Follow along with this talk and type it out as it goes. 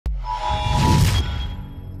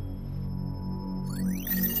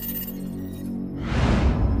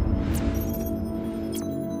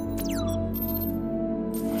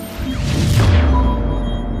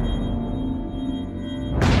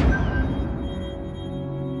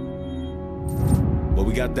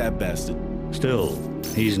We got that bastard. Still,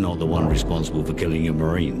 he's not the one responsible for killing your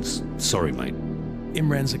Marines. Sorry, mate.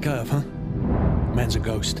 Imran Zakhaev, huh? Man's a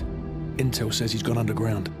ghost. Intel says he's gone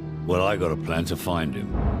underground. Well, I got a plan to find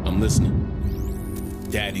him. I'm listening.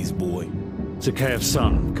 Daddy's boy. Zakhaev's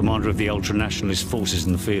son, commander of the ultra-nationalist forces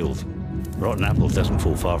in the field. Rotten apple doesn't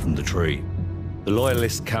fall far from the tree. The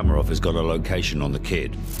loyalist Kamarov has got a location on the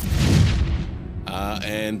kid.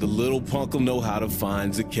 And the little punk'll know how to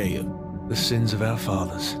find Zakhaev. The sins of our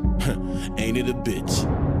fathers. Ain't it a bitch?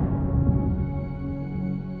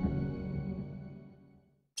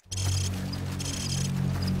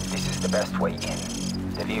 This is the best way in.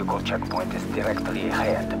 The vehicle checkpoint is directly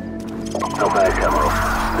ahead. Not bad, Kamarov.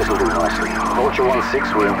 This'll do nicely. Vulture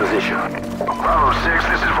 1-6, we're in position. Bravo 6,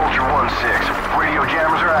 this is Vulture 1-6. Radio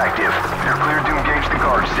jammers are active. They're cleared to engage the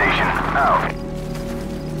guard station. Out.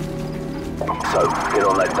 So, get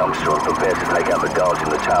on that dumpster and prepare to take out the guards in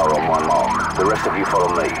the tower on my mark. The rest of you follow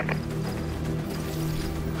me.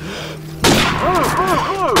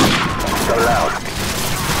 Go loud.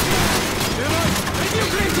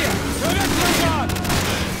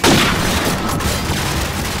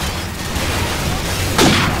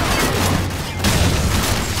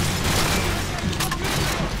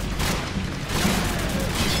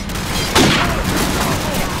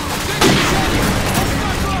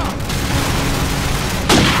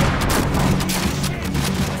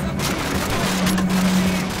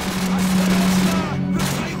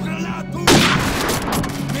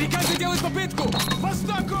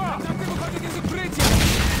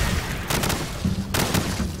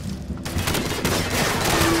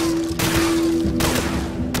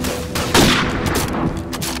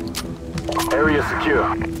 Area secure.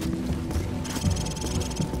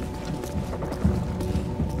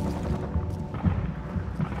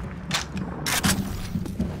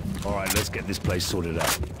 Alright, let's get this place sorted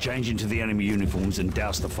out. Change into the enemy uniforms and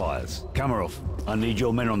douse the fires. Kamarov, I need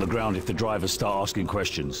your men on the ground if the drivers start asking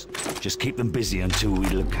questions. Just keep them busy until we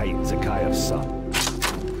locate Zakhaev's son.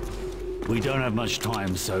 We don't have much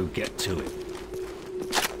time, so get to it.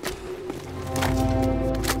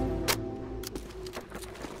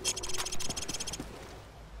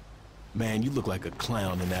 Man, you look like a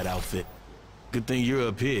clown in that outfit. Good thing you're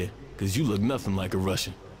up here, because you look nothing like a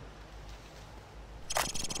Russian.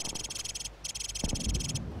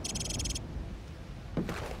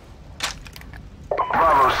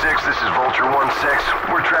 Bravo 6, this is Vulture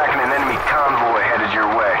 1-6. We're tracking an enemy convoy headed your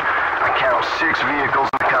way. I count 6 vehicles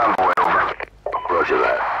in the convoy, over. Roger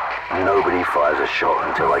that. Nobody fires a shot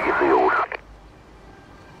until I give the order.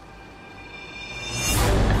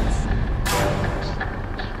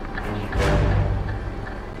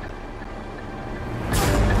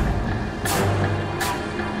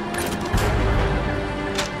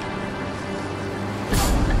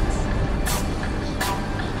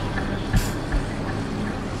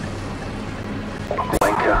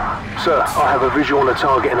 Sir, I have a visual on the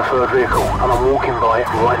target in the third vehicle, and I'm walking by it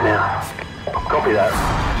right now. Copy that.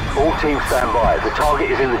 All teams stand by. The target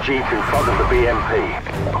is in the jeep in front of the BMP.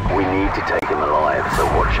 We need to take him alive, so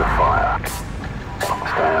watch your fire.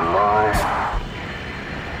 Stand by.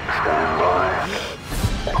 Stand by.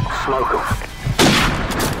 Smoke him.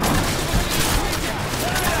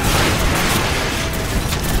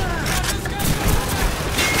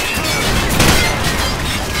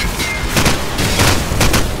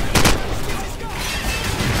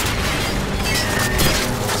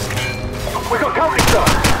 We got company, sir!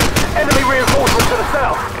 Enemy reinforcements to the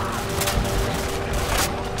south!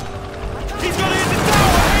 He's gonna hit the tower!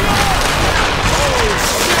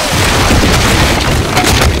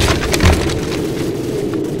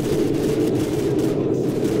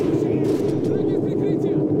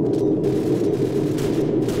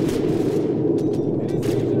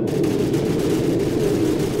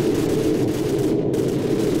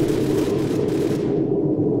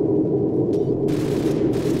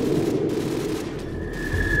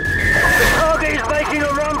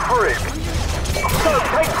 So,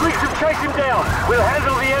 take creeps and chase him down. We'll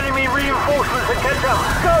handle the enemy reinforcements and catch up.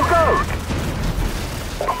 Go, go!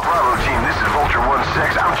 Bravo team, this is Vulture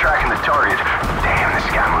 1-6. I'm tracking the target. Damn, this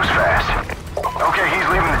guy moves fast. Okay, he's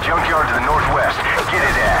leaving the junkyard to the northwest. Get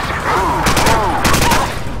his ass. Move, move!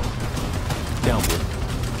 Down, boy.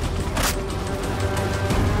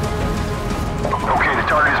 Okay, the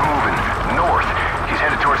target is moving. North. He's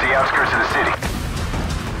headed towards the outskirts of the city.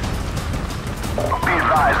 Be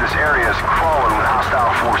advised, this area is crawling with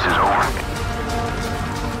hostile forces, over.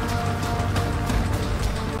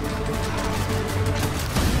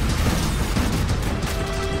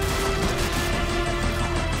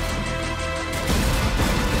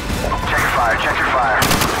 Check your fire, check your fire.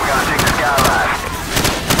 We gotta take this guy alive.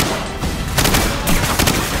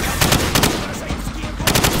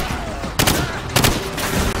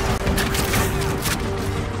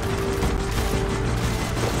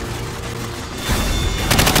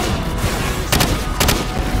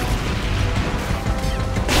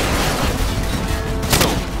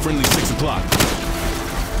 friendly 6 o'clock.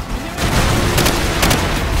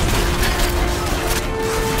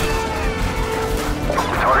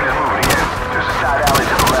 Target is moving again. There's a side alley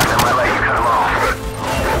to the left that might let you cut him off.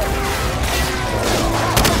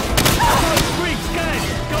 Greeks, guys,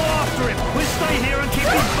 go after him. We'll stay here and keep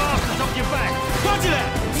these bastards off your back. Roger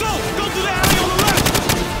that! So, go to the alley on the left!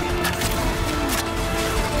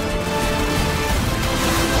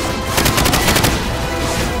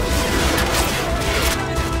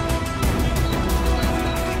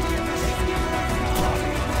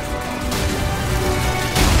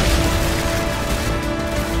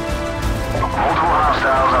 Multiple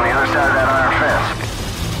hostiles on the other side of that iron fence.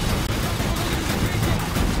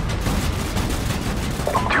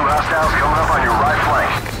 2 hostiles coming up on your right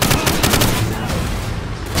flank.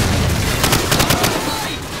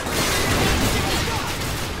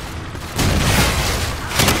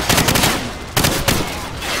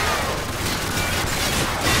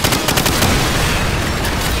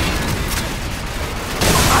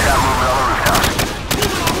 I got movement on the rooftops.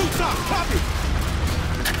 Moving on rooftop, copy!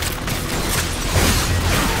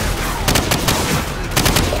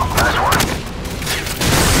 Nice one.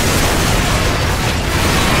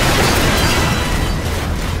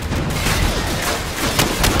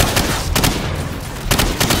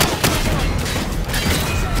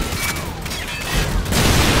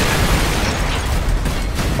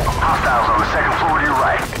 Hostiles on the second floor to your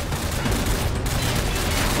right.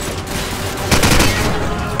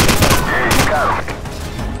 Yeah, you got him.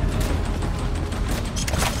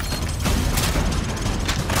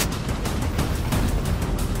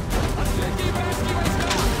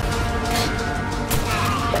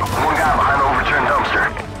 One guy behind the overturned dumpster.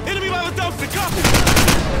 Enemy by the dumpster, copy!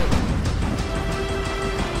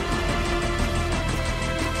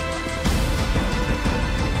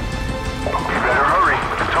 You better hurry.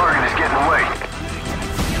 The target is getting away.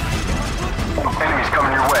 Enemies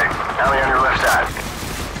coming your way. Alley on your left side.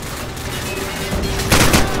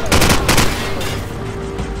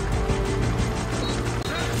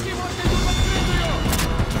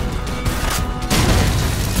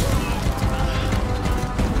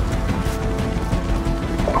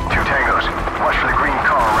 Two tangos. Watch for the green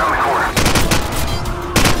car around the corner.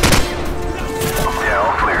 Yeah,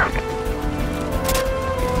 all clear.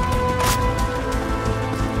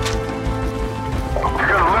 You're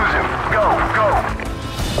gonna lose him. Go, go.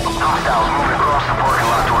 Hostiles moving across the parking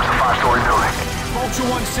lot towards the 5-story building. Vulture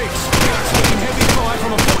 1-6. Taking heavy fire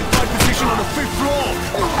from a fortified position on the 5th floor.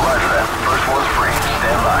 Roger that. First one's free.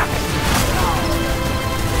 Stand by.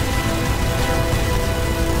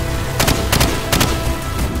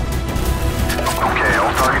 Okay,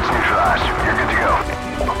 all targets neutralized. You're good to go.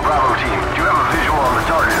 Bravo team, do you have a visual on the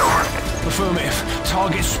target? Over. Affirmative.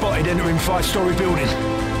 Target spotted entering 5-story building.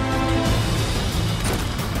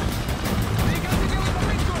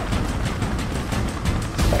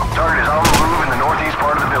 Target is on the move in the northeast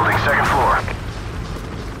part of the building, second floor.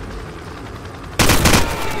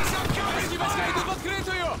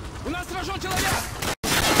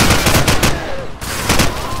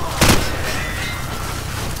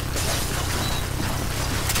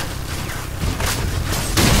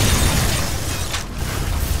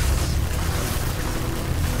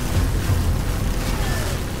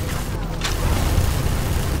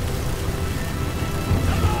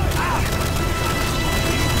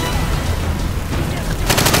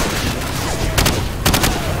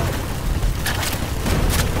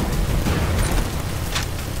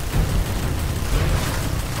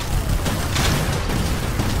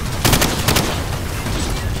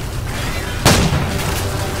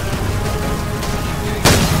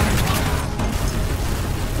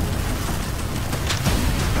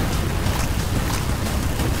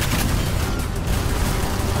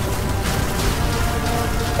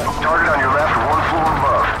 Target on your left, 1 floor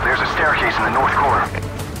above. There's a staircase in the north corner.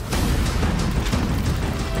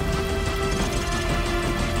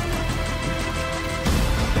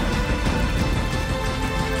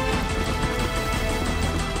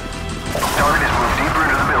 Target has moved deeper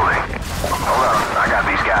into the building. Hold on, I got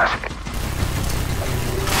these guys.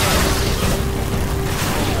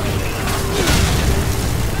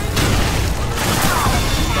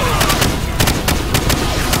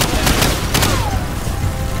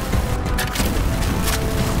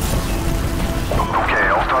 Okay,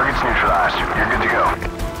 all targets neutralized. You're good to go.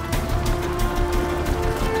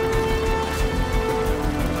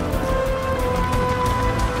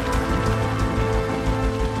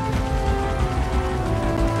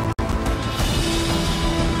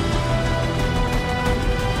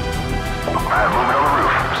 Alright, moving on the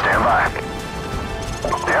roof. Stand by.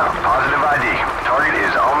 Yeah, positive ID. Target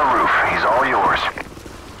is on the roof. He's all yours.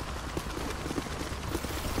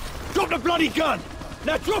 the bloody gun!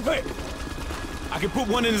 Now drop it! I can put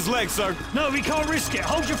one in his leg, sir. No, we can't risk it.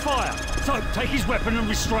 Hold your fire. So, take his weapon and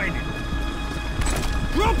restrain him.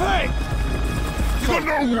 Drop it!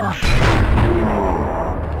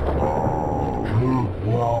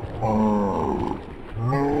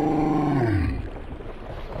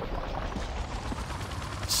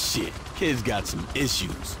 Shit, kid's got some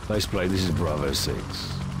issues. Faceplate, this is Bravo 6.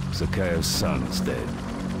 Zakhaev's son's dead.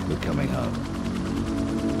 We're coming home.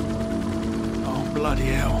 Oh, bloody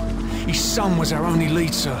hell. His son was our only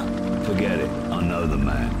lead, sir. Forget it. I know the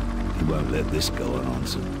man. He won't let this go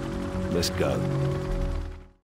unanswered. Let's go.